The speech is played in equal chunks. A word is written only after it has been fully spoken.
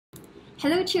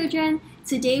Hello children,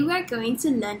 today we are going to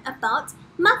learn about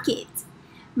market.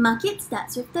 Market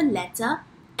starts with the letter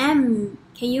M.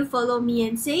 Can you follow me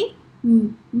and say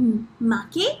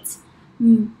market?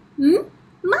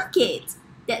 Market.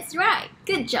 That's right,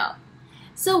 good job.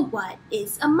 So what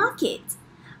is a market?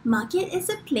 Market is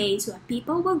a place where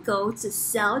people will go to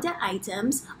sell their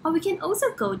items, or we can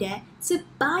also go there to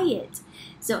buy it.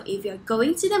 So if you're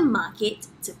going to the market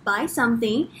to buy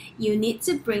something, you need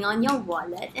to bring on your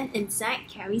wallet and inside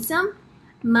carry some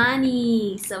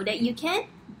money so that you can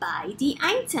buy the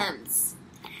items.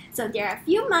 So there are a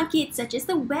few markets such as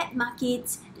the wet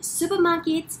market, the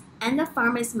supermarket, and the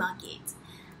farmer's market.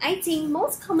 I think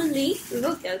most commonly we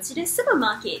will go to the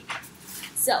supermarket.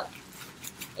 So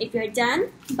if you're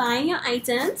done buying your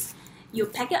items, you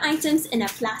pack your items in a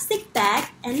plastic bag,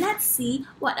 and let's see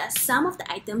what are some of the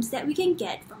items that we can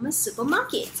get from a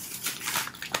supermarket.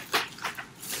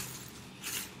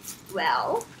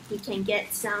 Well, we can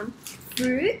get some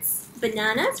fruits,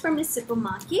 bananas from the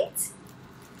supermarket.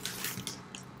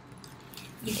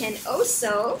 You can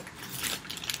also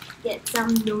get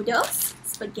some noodles,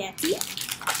 spaghetti.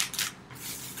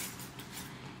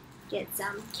 Get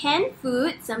some canned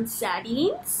food, some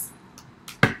sardines,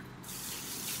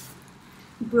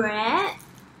 bread,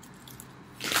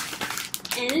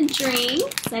 and a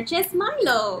drink such as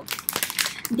Milo.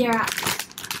 There are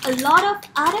a lot of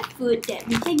other food that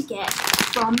we can get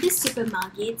from the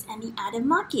supermarkets and the other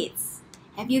markets.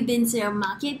 Have you been to a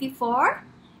market before?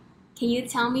 Can you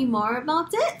tell me more about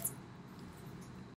it?